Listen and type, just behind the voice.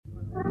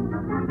Now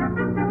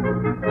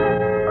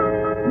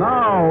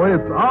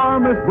it's Our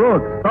Miss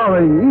Brooks,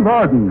 starring Eve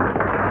Arden.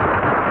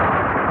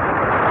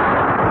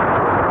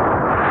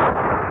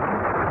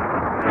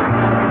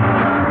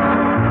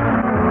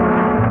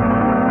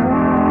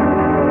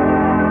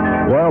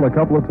 Well, a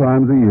couple of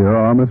times a year,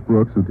 our Miss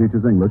Brooks, who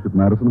teaches English at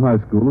Madison High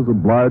School, is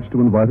obliged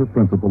to invite her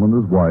principal and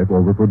his wife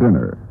over for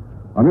dinner.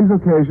 On these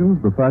occasions,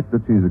 the fact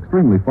that she's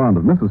extremely fond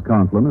of Mrs.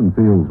 Conklin and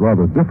feels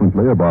rather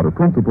differently about her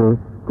principal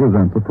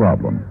presents a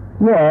problem.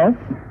 Yes.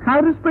 How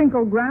to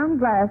sprinkle ground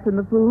glass in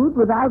the food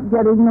without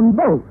getting them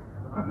both.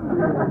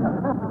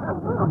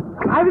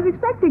 I was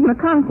expecting the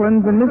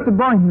Conklins and Mr.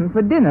 Boynton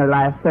for dinner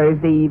last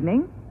Thursday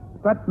evening,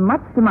 but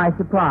much to my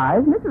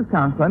surprise, Mrs.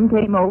 Conklin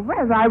came over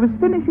as I was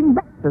finishing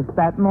breakfast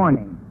that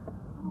morning.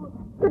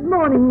 Good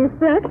morning, Miss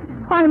Brooks.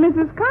 Why,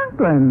 Mrs.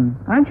 Conklin,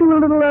 aren't you a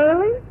little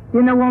early?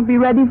 Dinner won't be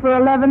ready for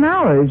 11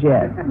 hours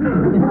yet.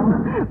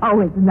 Oh,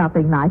 it's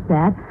nothing like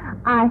that.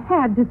 I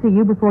had to see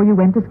you before you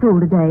went to school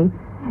today.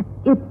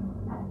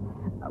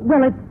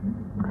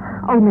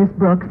 Oh, Miss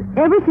Brooks,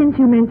 ever since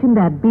you mentioned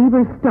that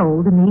beaver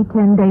stole to me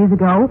 10 days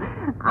ago,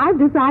 I've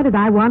decided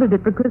I wanted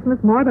it for Christmas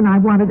more than I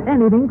wanted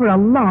anything for a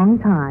long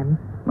time.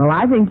 Well,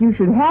 I think you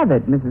should have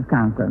it, Mrs.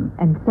 Conklin.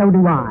 And so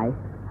do I.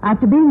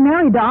 After being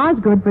married to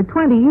Osgood for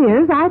 20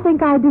 years, I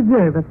think I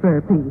deserve a fur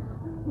piece.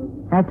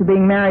 After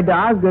being married to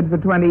Osgood for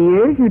 20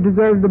 years, you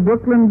deserve the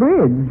Brooklyn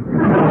Bridge.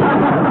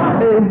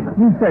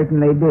 You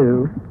certainly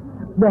do.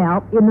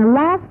 Well, in the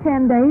last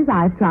 10 days,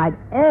 I've tried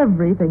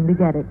everything to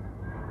get it.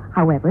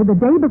 However, the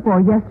day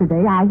before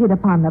yesterday, I hit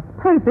upon the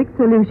perfect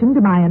solution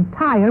to my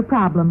entire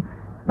problem.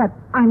 But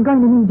I'm going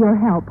to need your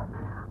help.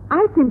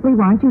 I simply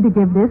want you to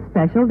give this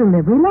special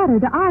delivery letter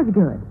to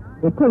Osgood.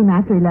 It came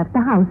after he left the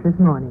house this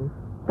morning.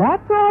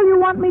 That's all you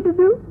want me to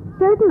do?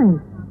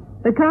 Certainly.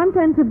 The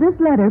contents of this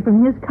letter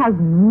from his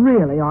cousin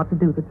really ought to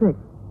do the trick.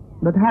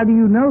 But how do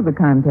you know the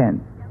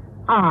contents?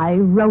 I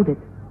wrote it.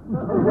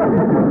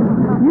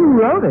 You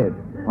wrote it?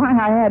 Why,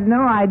 I had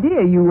no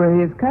idea you were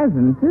his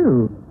cousin,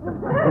 too.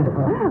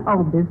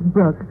 Oh, Miss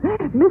Brooks,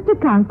 Mr.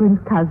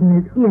 Conklin's cousin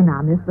is in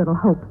on this little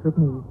hoax with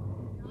me.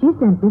 She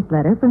sent this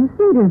letter from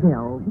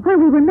Cedarville, where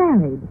we were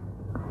married.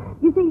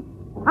 You see,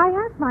 I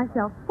asked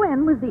myself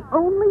when was the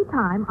only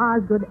time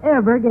Osgood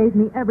ever gave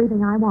me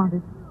everything I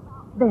wanted.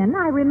 Then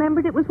I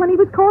remembered it was when he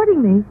was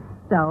courting me,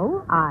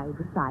 so I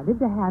decided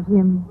to have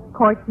him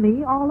court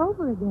me all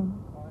over again.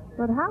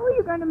 But how are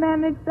you going to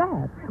manage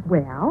that?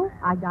 Well,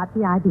 I got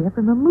the idea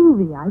from a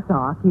movie I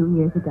saw a few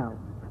years ago.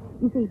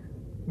 You see,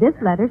 this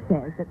letter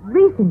says that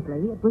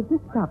recently it was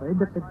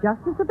discovered that the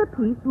justice of the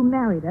peace who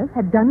married us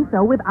had done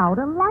so without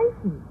a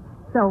license.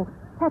 So,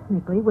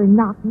 technically, we're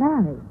not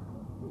married.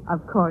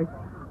 Of course,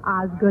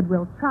 Osgood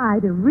will try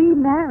to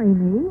remarry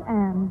me,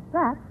 and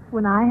that's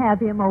when I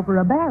have him over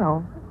a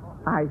barrel.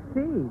 I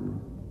see.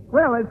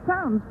 Well, it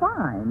sounds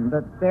fine,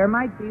 but there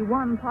might be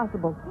one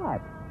possible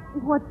catch.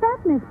 What's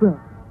that, Miss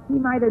Brooks? He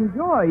might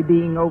enjoy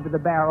being over the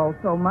barrel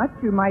so much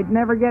you might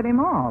never get him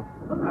off.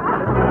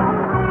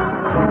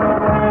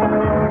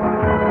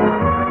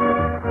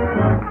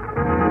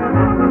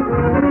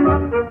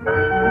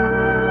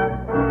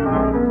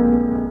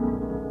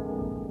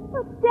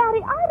 But,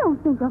 Daddy, I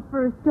don't think a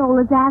fur stole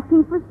is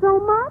asking for so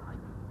much.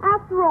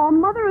 After all,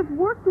 Mother has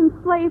worked and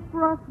slaved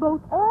for us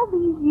both all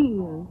these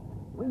years.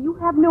 Well, you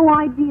have no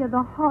idea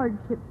the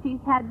hardships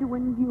she's had to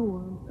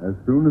endure. As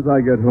soon as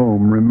I get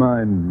home,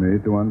 remind me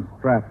to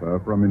unstrap her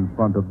from in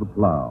front of the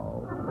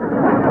plow.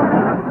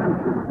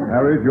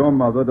 Harriet, your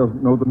mother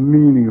doesn't know the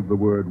meaning of the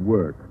word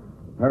work.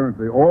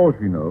 Apparently, all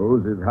she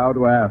knows is how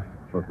to ask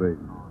for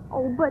things.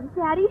 Oh, but,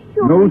 Daddy,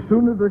 sure. No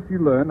sooner does she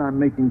learn I'm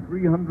making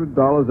 $300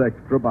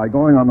 extra by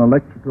going on a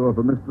lecture tour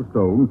for Mr.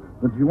 Stone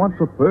than she wants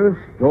a fur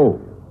stole.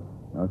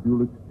 Now, if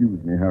you'll excuse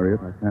me,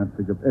 Harriet, I can't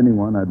think of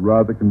anyone I'd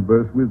rather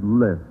converse with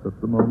less at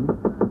the moment.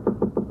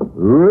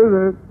 Who is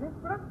it? Miss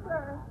Brooks,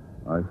 sir.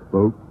 I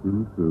spoke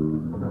too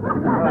soon.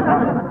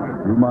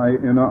 To my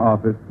inner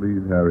office,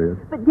 please, Harriet.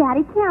 But,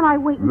 Daddy, can't I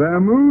wait?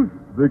 Vamoose,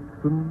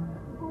 Vixen.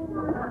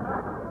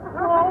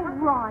 All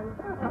right.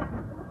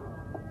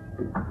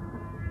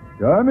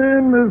 Come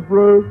in, Miss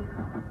Brooks.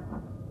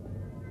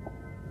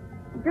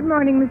 Good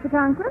morning, Mr.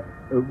 Conklin.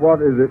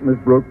 What is it, Miss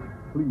Brooks?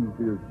 Please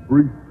be as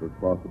brief as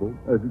possible.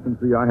 As you can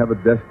see, I have a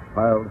desk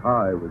piled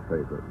high with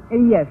paper.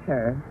 Yes,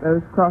 sir.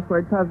 Those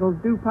crossword puzzles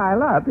do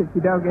pile up if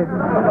you don't get...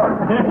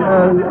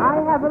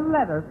 I have a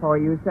letter for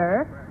you,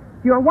 sir.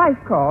 Your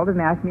wife called and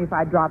asked me if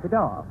I'd drop it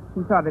off.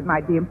 She thought it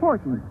might be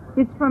important.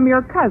 It's from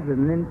your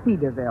cousin in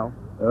Cedarville.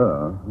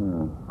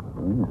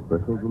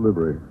 Special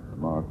delivery.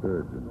 Marked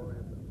urgent.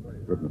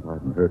 Goodness, I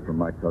haven't heard from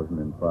my cousin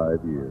in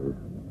 5 years.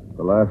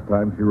 The last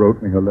time she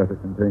wrote me, her letter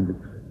contained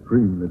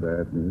extremely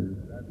bad news.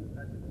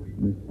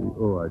 Let me see.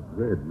 Oh, I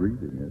dread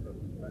reading it.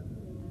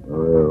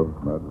 Well,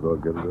 might as well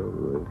get it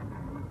over with.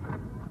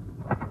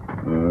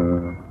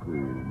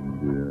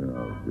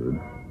 Good.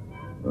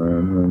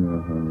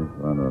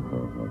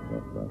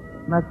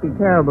 Must be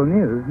terrible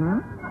news,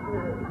 huh?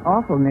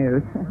 Awful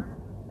news.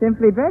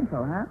 Simply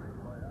dreadful, huh?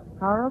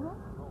 Horrible?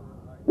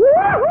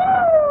 Woo-hoo!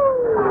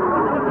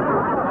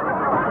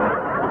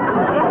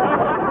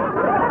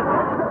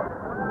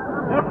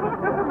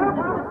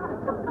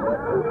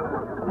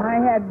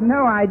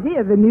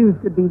 idea the news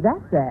could be that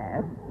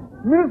bad.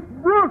 Miss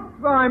Brooks,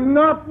 I'm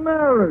not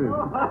married.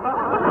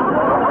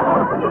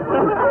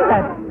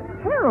 That's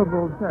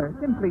terrible, sir.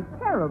 Simply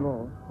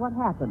terrible. What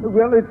happened?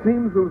 Well, it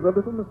seems there was a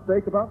little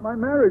mistake about my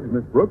marriage,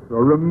 Miss Brooks. A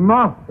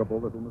remarkable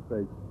little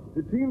mistake.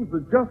 It seems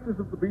the justice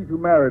of the peace who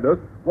married us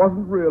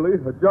wasn't really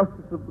a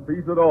justice of the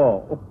peace at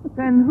all.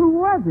 Then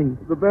who was he?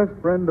 The best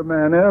friend a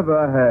man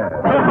ever had.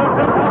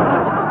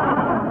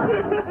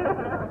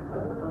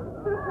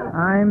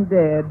 I'm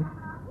dead.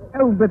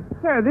 Oh, but,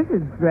 sir, this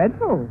is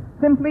dreadful.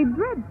 Simply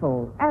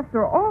dreadful.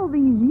 After all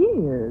these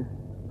years.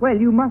 Well,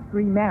 you must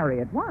remarry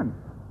at once.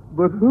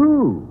 But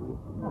who?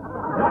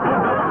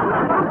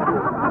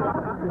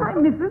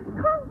 I'm Mrs.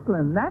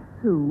 Conklin, that's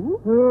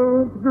who.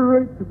 Oh, it's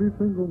great to be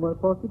single. My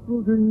pockets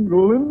will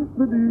jingle in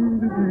the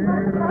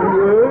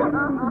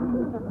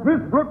Miss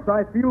Brooks,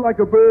 I feel like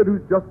a bird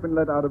who's just been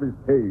let out of his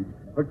cage.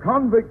 A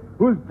convict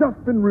who's just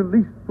been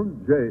released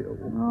from jail.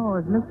 Oh,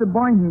 if Mr.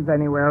 Boynton's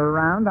anywhere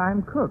around,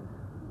 I'm cooked.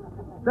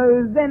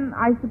 So then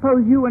I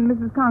suppose you and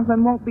Mrs.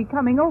 Conklin won't be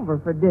coming over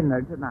for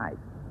dinner tonight.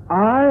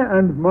 I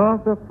and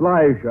Martha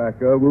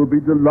Flyshacker will be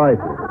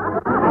delighted.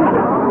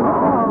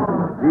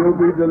 You'll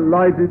be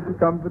delighted to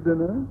come for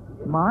dinner?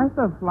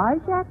 Martha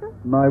Flyshacker?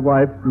 My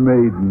wife's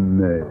maiden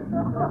name.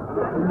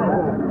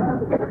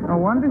 No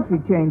wonder she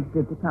changed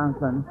it to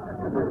Conklin.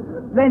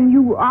 Then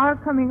you are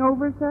coming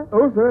over, sir?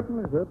 Oh,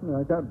 certainly, certainly.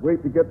 I can't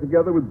wait to get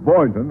together with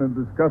Boynton and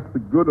discuss the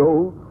good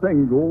old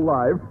single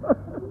life.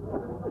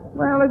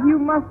 Well, if you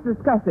must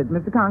discuss it,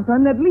 Mr.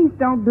 Conklin, at least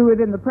don't do it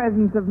in the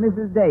presence of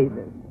Mrs.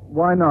 Davis.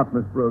 Why not,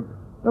 Miss Brooks?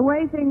 The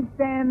way things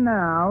stand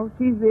now,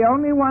 she's the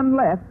only one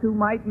left who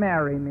might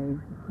marry me.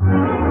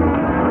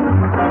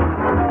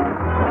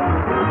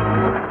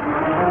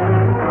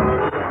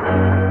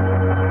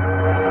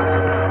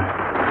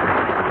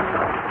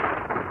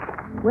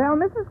 Well,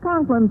 Mrs.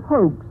 Conklin's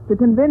hoax to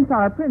convince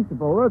our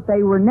principal that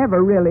they were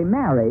never really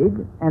married,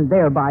 and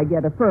thereby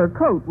get a fur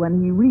coat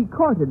when he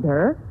recourted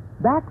her,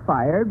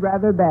 backfired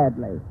rather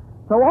badly.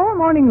 So all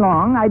morning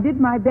long, I did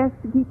my best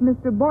to keep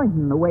Mr.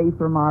 Boynton away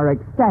from our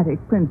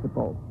ecstatic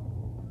principal.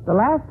 The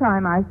last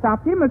time I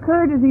stopped him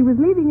occurred as he was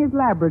leaving his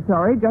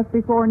laboratory just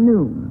before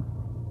noon.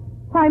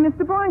 Why,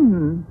 Mr.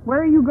 Boynton,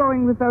 where are you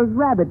going with those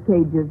rabbit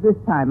cages this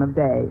time of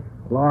day?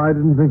 Well, I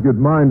didn't think you'd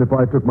mind if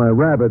I took my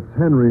rabbits,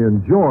 Henry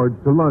and George,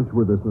 to lunch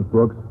with us, Miss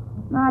Brooks.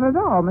 Not at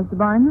all, Mr.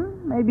 Boynton.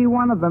 Maybe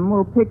one of them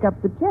will pick up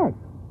the check.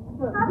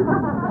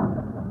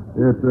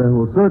 It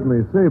will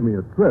certainly save me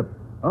a trip.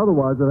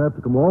 Otherwise, I'd have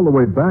to come all the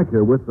way back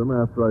here with them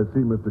after I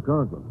see Mr.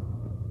 Conklin.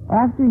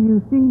 After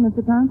you see Mr.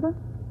 Conklin?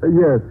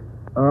 Yes.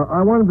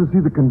 I wanted to see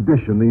the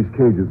condition these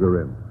cages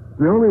are in. It's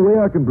the only way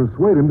I can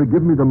persuade him to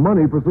give me the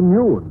money for some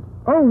new ones.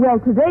 Oh, well,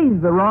 today's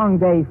the wrong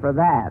day for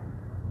that.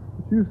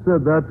 You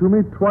said that to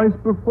me twice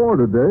before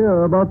today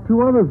about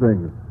two other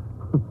things.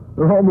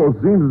 It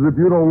almost seems as if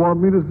you don't want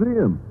me to see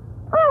him.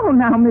 Oh,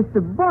 now, Mr.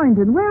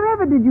 Boynton,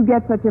 wherever did you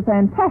get such a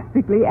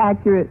fantastic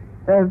idea?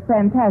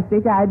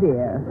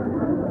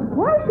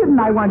 Why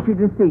shouldn't I want you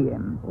to see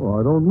him? Oh,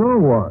 I don't know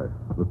why.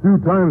 The few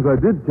times I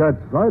did catch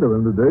sight of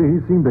him today,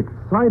 he seemed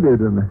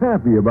excited and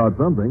happy about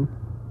something.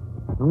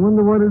 I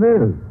wonder what it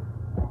is.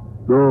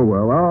 Oh,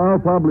 well,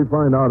 I'll probably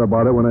find out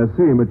about it when I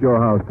see him at your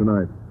house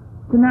tonight.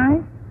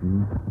 Tonight?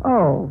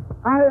 Oh,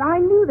 I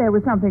knew there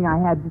was something I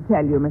had to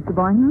tell you, Mr.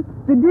 Boynton.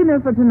 The dinner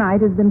for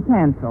tonight has been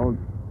canceled.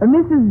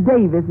 Mrs.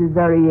 Davis is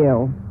very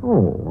ill.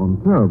 Oh,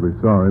 I'm terribly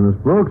sorry, Miss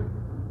Brooks.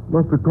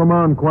 Must have come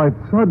on quite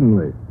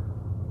suddenly.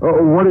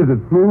 What is it,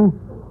 flu?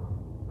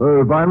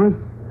 Virus?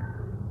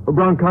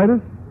 Bronchitis?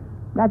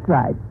 That's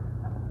right.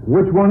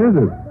 Which one is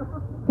it?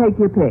 Take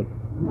your pick.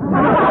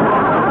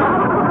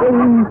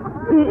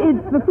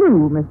 It's the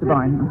flu, Mr.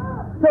 Boynton.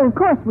 So, of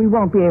course, we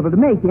won't be able to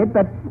make it,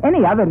 but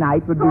any other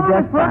night would be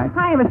just fine.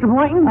 Hi, Mr.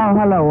 Boynton. Oh,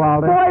 hello,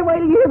 Walter. Boy, wait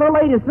till you hear the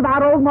latest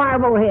about old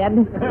Marblehead.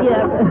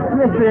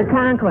 Mr.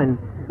 Conklin.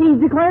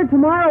 He's declared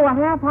tomorrow a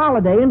half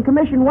holiday and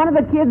commissioned one of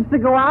the kids to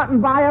go out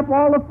and buy up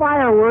all the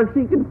fireworks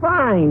he can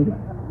find.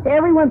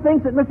 Everyone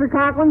thinks that Mr.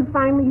 Conklin's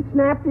finally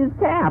snapped his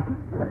cap.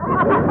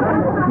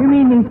 You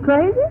mean he's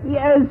crazy?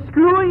 Yeah, as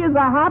screwy as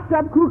a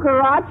hopped-up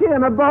cucaracha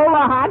and a bowl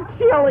of hot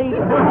chili.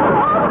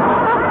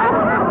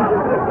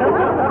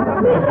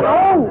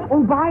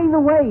 Oh, by the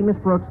way, Miss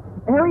Brooks,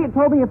 Harriet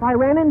told me if I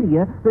ran into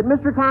you that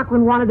Mr.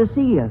 Conklin wanted to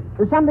see you.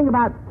 There's something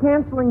about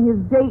canceling his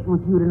date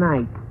with you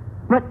tonight.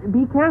 But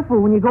be careful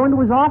when you go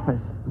into his office.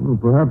 Well,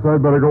 perhaps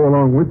I'd better go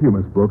along with you,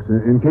 Miss Brooks,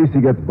 in case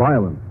he gets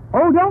violent.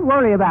 Oh, don't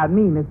worry about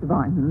me, Mr.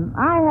 Boynton.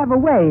 I have a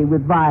way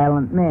with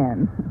violent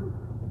men.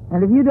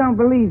 And if you don't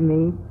believe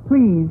me,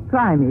 please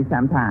try me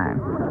sometime.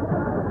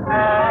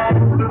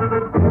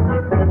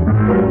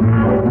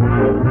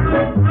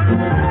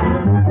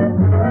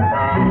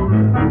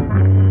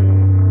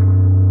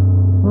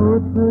 Oh,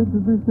 it's nice to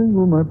be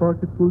single. My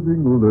pockets will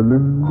jingle.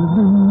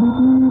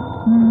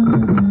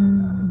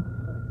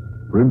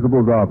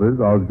 Principal's office.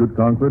 Osgood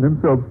Conklin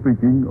himself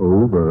speaking.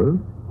 Over.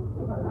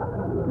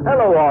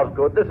 Hello,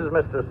 Osgood. This is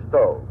Mr.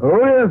 Stone. Oh,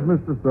 yes,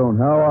 Mr. Stone.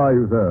 How are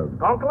you, sir?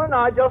 Conklin,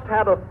 I just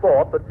had a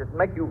thought that should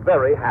make you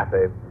very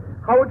happy.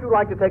 how would you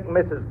like to take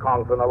Mrs.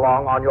 Conklin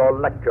along on your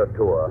lecture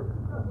tour?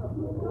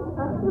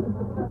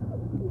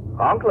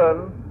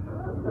 Conklin?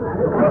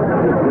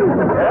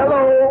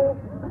 Hello?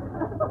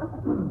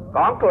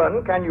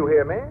 Conklin, can you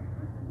hear me?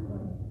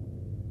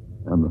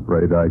 I'm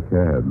afraid I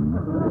can.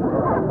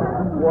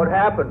 What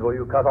happened? Were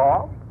you cut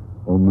off?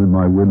 Only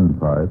my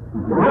windpipe.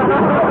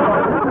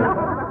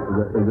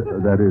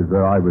 that is,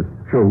 I was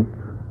choked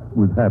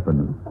with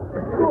happiness.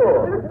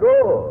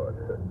 Good.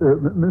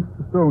 Mr.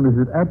 Stone, is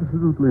it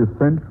absolutely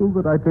essential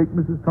that I take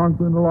Mrs.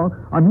 Conklin along?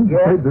 I mean,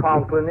 Yes,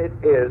 Conklin, it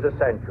is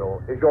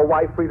essential. Is your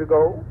wife free to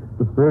go?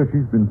 Sir,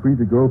 she's been free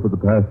to go for the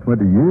past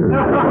 20 years.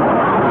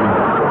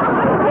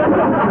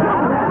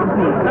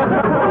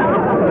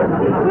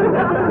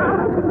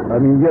 I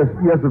mean,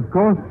 yes, of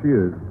course she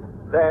is.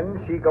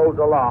 Then she goes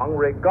along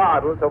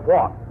regardless of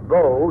what.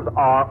 Those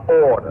are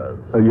orders.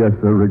 Yes,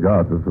 sir,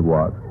 regardless of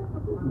what.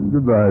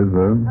 Goodbye,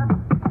 sir.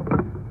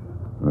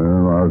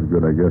 Well,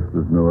 Osgood, I guess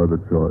there's no other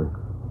choice.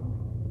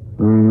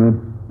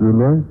 It's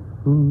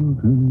delightful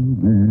to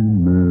be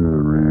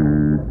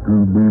married. To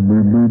be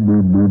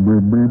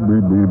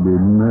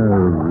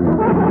married.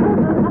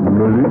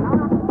 Ready?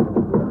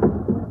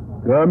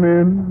 Come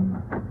in.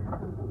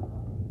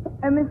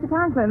 Mr.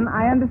 Conklin,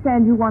 I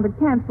understand you want to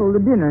cancel the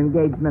dinner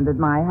engagement at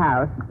my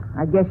house.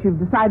 I guess you've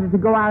decided to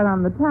go out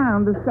on the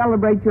town to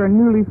celebrate your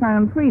newly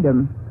found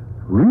freedom.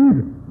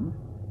 Freedom?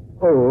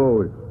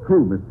 Oh, it's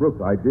true, Miss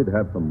Brooks. I did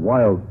have some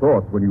wild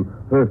thoughts when you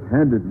first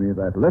handed me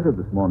that letter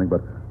this morning,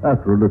 but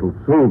after a little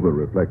sober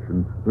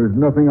reflection, there's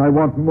nothing I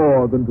want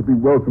more than to be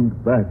welcomed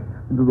back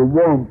into the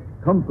warmth,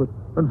 comfort,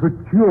 and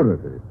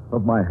security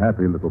of my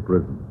happy little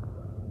prison.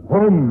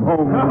 Home,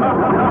 home.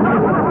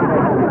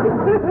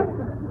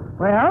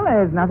 Well,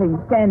 there's nothing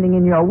standing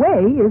in your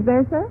way, is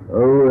there, sir?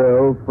 Oh,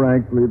 well,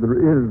 frankly, there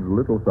is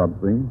little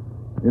something.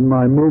 In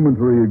my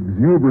momentary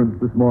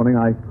exuberance this morning,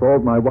 I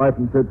called my wife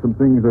and said some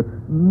things that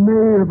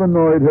may have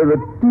annoyed her a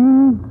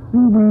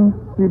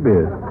teensy-weensy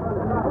bit.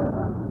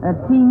 A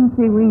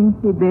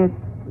teensy-weensy bit.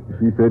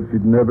 She said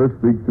she'd never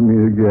speak to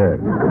me again.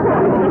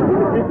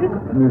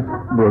 Miss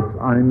Brooks,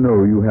 I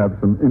know you have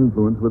some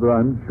influence with her.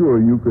 I'm sure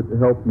you could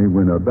help me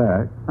win her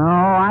back.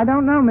 Oh, I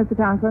don't know, Mr.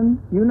 Conklin.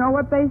 You know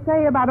what they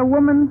say about a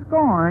woman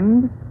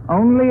scorned.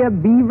 Only a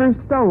beaver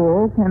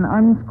stole can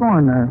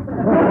unscorn her.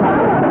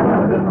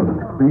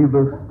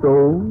 Beaver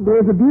stole?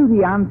 There's a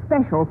beauty on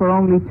special for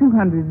only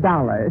 $200.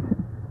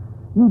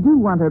 You do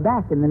want her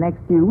back in the next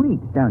few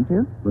weeks, don't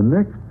you? The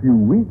next few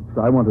weeks?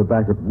 I want her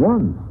back at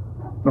once.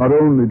 Not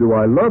only do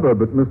I love her,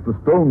 but Mr.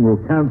 Stone will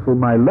cancel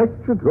my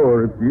lecture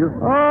tour if she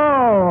isn't.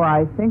 Oh,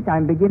 I think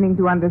I'm beginning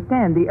to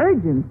understand the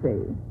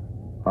urgency.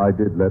 I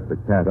did let the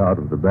cat out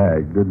of the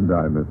bag, didn't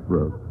I, Miss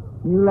Brooks?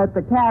 You let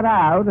the cat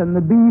out and the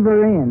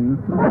beaver in.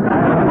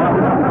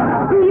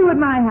 See you at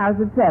my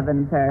house at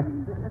 7, sir.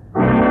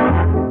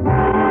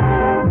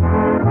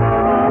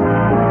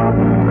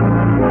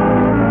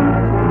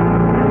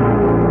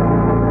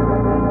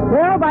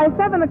 Well, by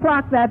 7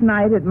 o'clock that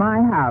night at my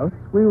house,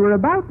 we were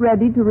about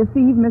ready to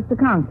receive Mr.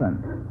 Conklin.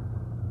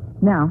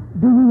 Now,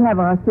 do we have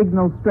our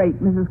signal straight,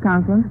 Mrs.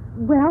 Conklin?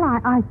 Well,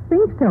 I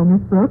think so, Miss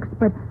Brooks,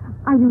 but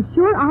are you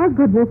sure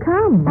Osgood will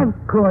come? Of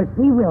course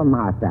he will,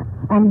 Martha.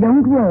 And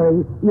don't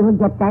worry, you'll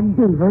get that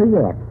beaver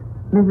yet.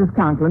 Mrs.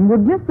 Conklin,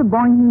 would Mr.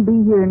 Boynton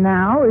be here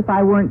now if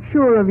I weren't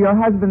sure of your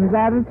husband's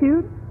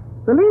attitude?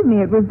 Believe me,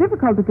 it was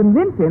difficult to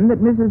convince him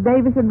that Mrs.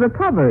 Davis had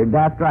recovered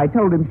after I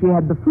told him she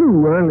had the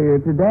flu earlier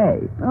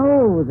today.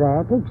 Oh,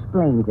 that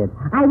explains it.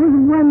 I was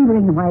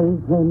wondering why he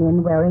came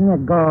in wearing a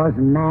gauze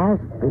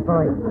mask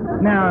before he...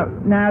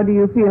 Now, do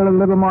you feel a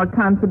little more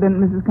confident,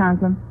 Mrs.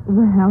 Conklin?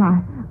 Well,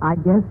 I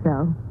guess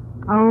so.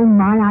 Oh,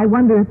 my, I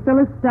wonder if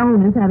Phyllis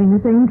Stone is having the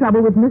same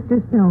trouble with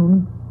Mr.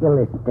 Stone.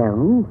 Phyllis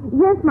Stone?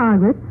 Yes,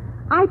 Margaret.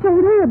 I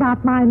told her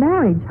about my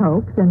marriage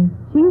hoax, and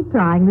she's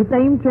trying the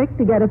same trick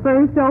to get a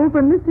fur stole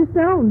from Mr.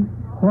 Stone.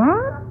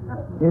 What?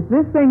 If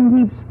this thing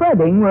keeps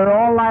spreading, we're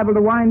all liable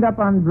to wind up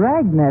on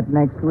Dragnet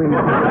next week.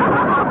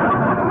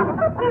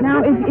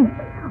 Now,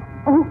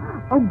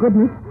 Oh,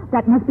 goodness.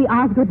 That must be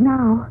Osgood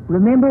now.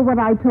 Remember what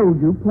I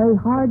told you. Play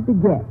hard to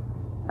get.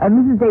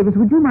 Mrs. Davis,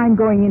 would you mind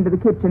going into the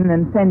kitchen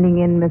and sending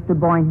in Mr.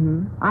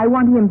 Boynton? I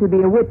want him to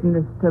be a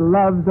witness to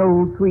Love's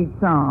Old Sweet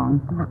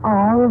Song.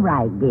 All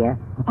right, dear.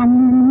 And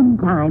in the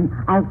meantime,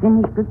 I'll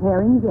finish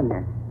preparing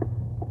dinner.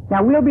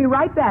 Now, we'll be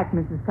right back,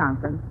 Mrs.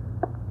 Conklin.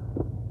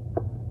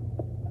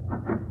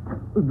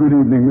 Good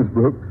evening, Miss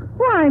Brooks.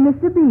 Why,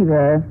 Mr.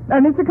 Beaver.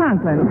 Mr.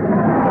 Conklin.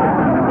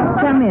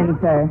 Come in,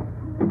 sir.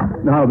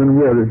 Now then,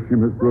 where is she,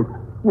 Miss Brooks?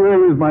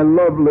 Where is my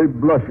lovely,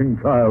 blushing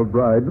child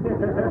bride?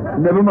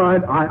 Never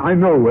mind. I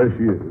know where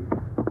she is.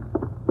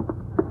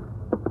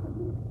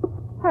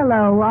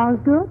 Hello,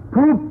 Osgood.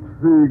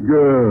 Poopsie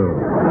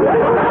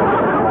girl.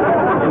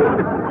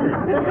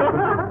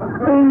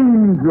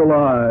 Angel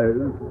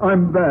eyes.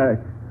 I'm back.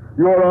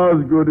 Your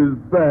Osgood is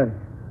back.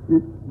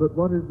 But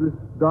what is this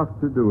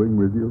doctor doing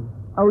with you?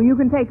 Oh, you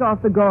can take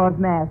off the gauze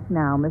mask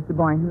now, Mr.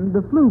 Boynton.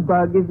 The flu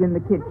bug is in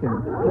the kitchen.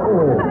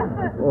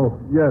 Oh,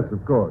 yes,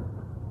 of course.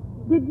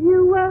 Did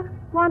you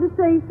want to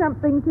say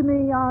something to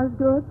me,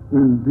 Osgood?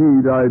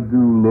 Indeed, I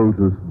do,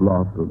 Lotus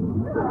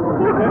Blossom.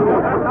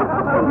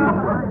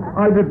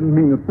 I didn't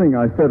mean a thing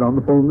I said on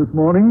the phone this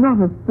morning. Not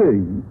a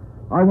thing.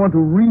 I want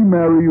to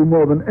remarry you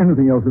more than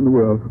anything else in the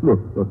world. Look,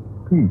 the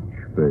peach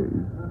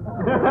face.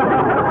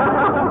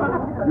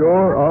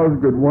 Your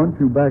Osgood wants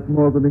you back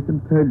more than he can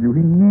tell you.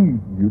 He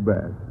needs you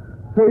back.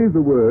 Say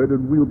the word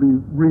and we'll be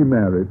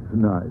remarried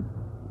tonight.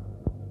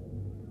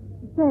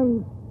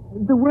 Say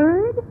the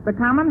word? The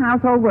common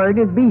household word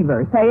is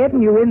beaver. Say it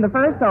and you win the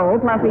first soul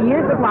plus a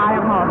year's supply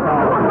of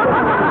household.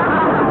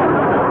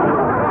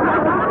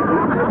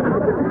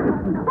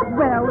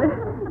 Well,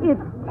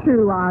 it's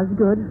true,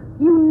 Osgood.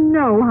 You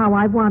know how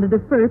I've wanted a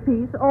fur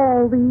piece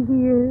all these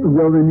years.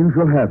 Well, then you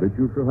shall have it.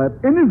 You shall have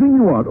anything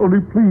you want.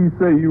 Only please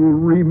say you will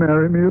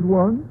remarry me at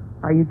once.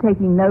 Are you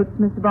taking notes,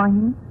 Mr.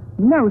 Boynton?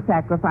 No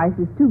sacrifice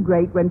is too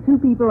great when two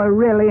people are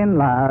really in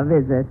love,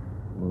 is it?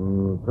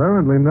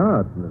 Apparently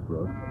not, Miss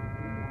Brooks.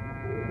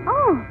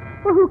 Oh,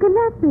 well, who can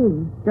that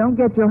be? Don't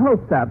get your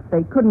hopes up.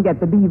 They couldn't get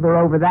the beaver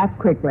over that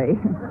quickly.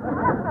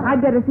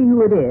 I'd better see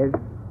who it is.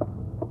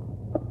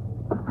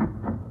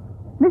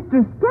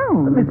 Mr.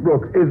 Stone. Miss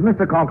Brooks, is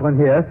Mr. Conklin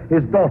here?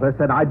 His daughter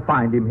said I'd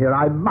find him here.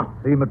 I must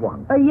see him at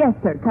once. Yes,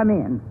 sir. Come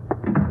in.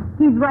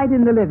 He's right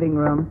in the living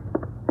room.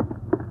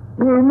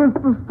 Well,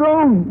 Mr.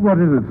 Stone, what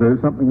is it, sir?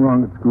 Something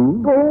wrong at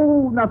school?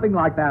 Oh, nothing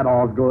like that,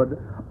 Osgood.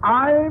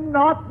 I'm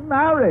not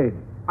married.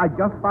 I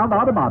just found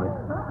out about it.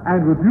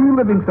 And with you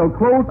living so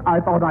close, I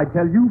thought I'd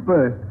tell you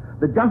first.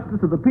 The justice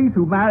of the peace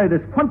who married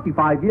us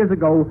 25 years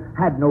ago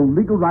had no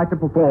legal right to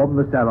perform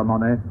the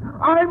ceremony.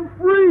 I'm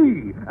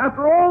free!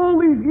 After all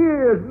these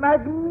years,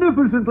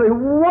 magnificently,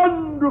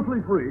 wonderfully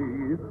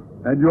free.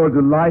 And you're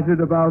delighted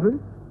about it?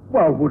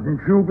 Well,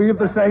 wouldn't you be if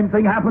the same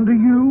thing happened to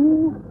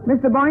you?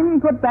 Mr. Boynton,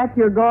 put back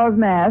your gauze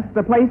mask.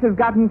 The place has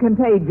gotten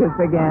contagious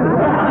again.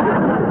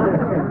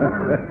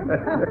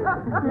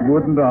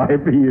 Wouldn't I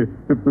be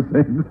if the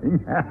same thing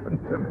happened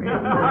to me?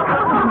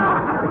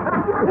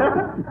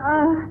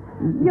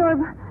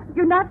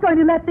 You're not going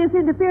to let this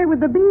interfere with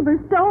the beaver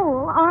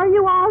stole, are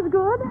you,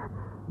 Osgood?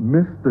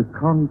 Mr.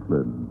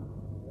 Conklin,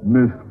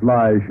 Miss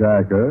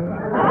Flyshacker.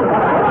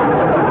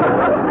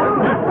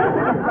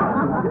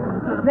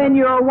 Then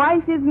your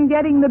wife isn't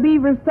getting the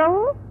beaver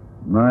stole?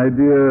 My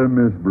dear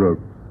Miss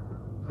Brooks,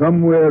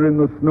 somewhere in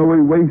the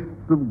snowy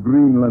wastes of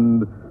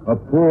Greenland, a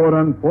poor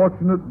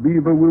unfortunate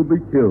beaver will be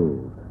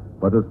killed.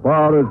 But as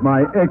far as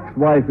my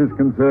ex-wife is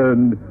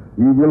concerned,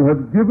 he will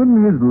have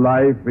given his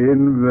life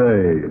in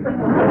vain.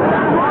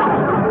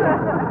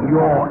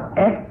 Your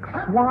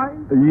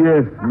ex-wife?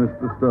 Yes,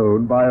 Mr.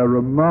 Stone, by a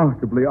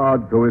remarkably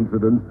odd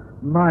coincidence,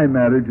 my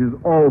marriage is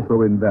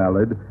also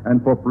invalid,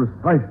 and for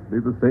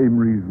precisely the same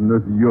reason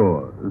as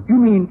yours. You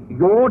mean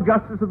your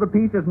justice of the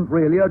peace isn't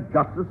really a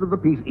justice of the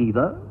peace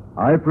either?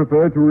 I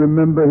prefer to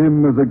remember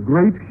him as a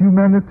great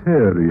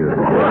humanitarian.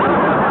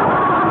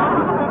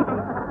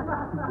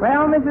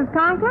 Well, Mrs.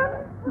 Conklin,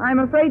 I'm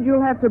afraid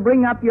you'll have to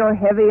bring up your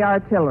heavy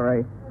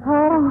artillery.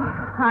 Oh,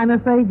 I'm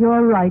afraid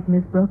you're right,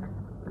 Miss Brooks.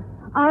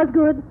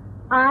 Osgood,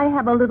 I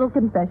have a little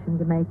confession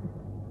to make.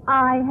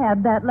 I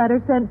had that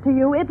letter sent to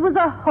you. It was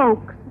a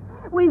hoax.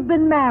 We've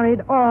been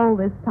married all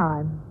this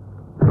time.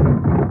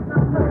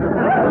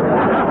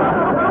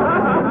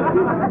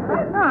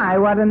 My,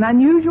 what an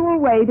unusual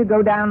way to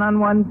go down on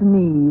one's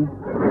knees.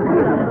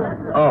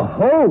 A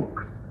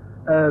hoax?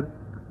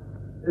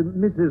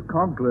 Mrs.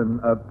 Conklin,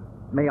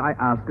 may I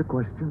ask a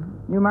question?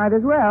 You might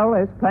as well.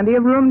 There's plenty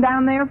of room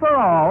down there for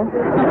all.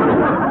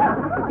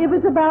 It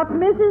was about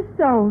Mrs.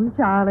 Stone,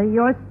 Charlie.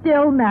 You're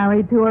still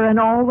married to her and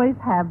always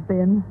have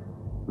been.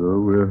 So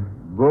we're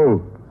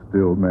both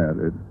still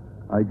married.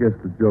 I guess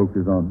the joke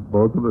is on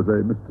both of us,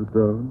 eh, Mr.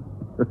 Stone?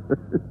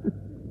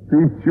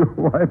 Seems your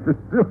wife is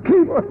still...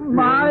 Keep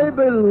my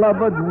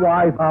beloved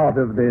wife out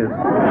of this.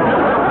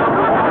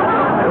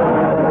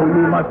 Oh,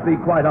 you must be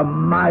quite a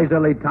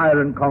miserly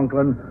tyrant,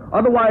 Conklin.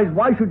 Otherwise,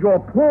 why should your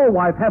poor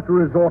wife have to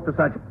resort to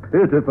such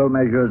pitiful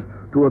measures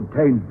to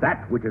obtain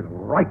that which is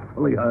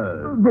rightfully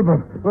hers?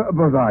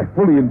 But I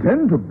fully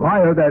intend to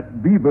buy her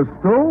that beaver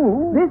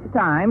stole. This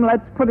time,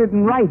 let's put it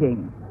in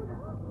writing.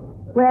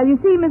 Well, you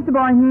see, Mr.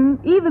 Boynton,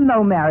 even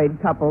though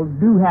married couples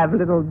do have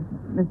little...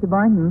 Mr.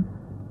 Boynton?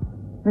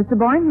 Mr.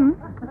 Boynton?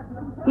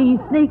 He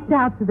sneaked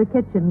out to the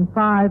kitchen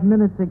 5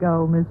 minutes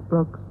ago, Miss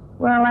Brooks.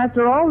 Well,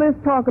 after all this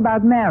talk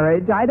about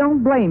marriage, I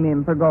don't blame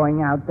him for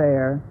going out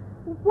there.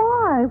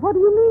 Why? What do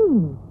you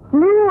mean?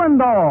 Flu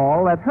and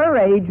all, at her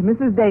age,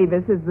 Mrs.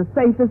 Davis is the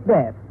safest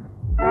bet.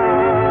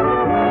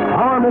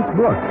 Our Miss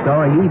Brooks,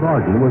 starring Eve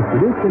Arden, was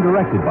produced and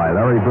directed by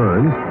Larry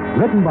Burns,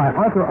 written by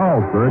Arthur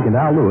Alsberg and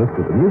Al Lewis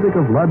with the music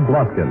of Lud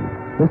Bluskin.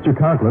 Mr.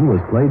 Conklin was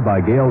played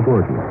by Gail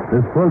Gordon.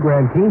 This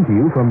program came to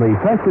you from the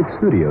Prestwick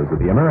Studios of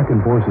the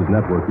American Forces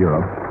Network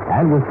Europe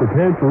and was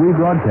prepared for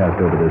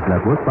rebroadcast over this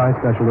network by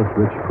specialist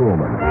Rich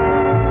Kuhlman.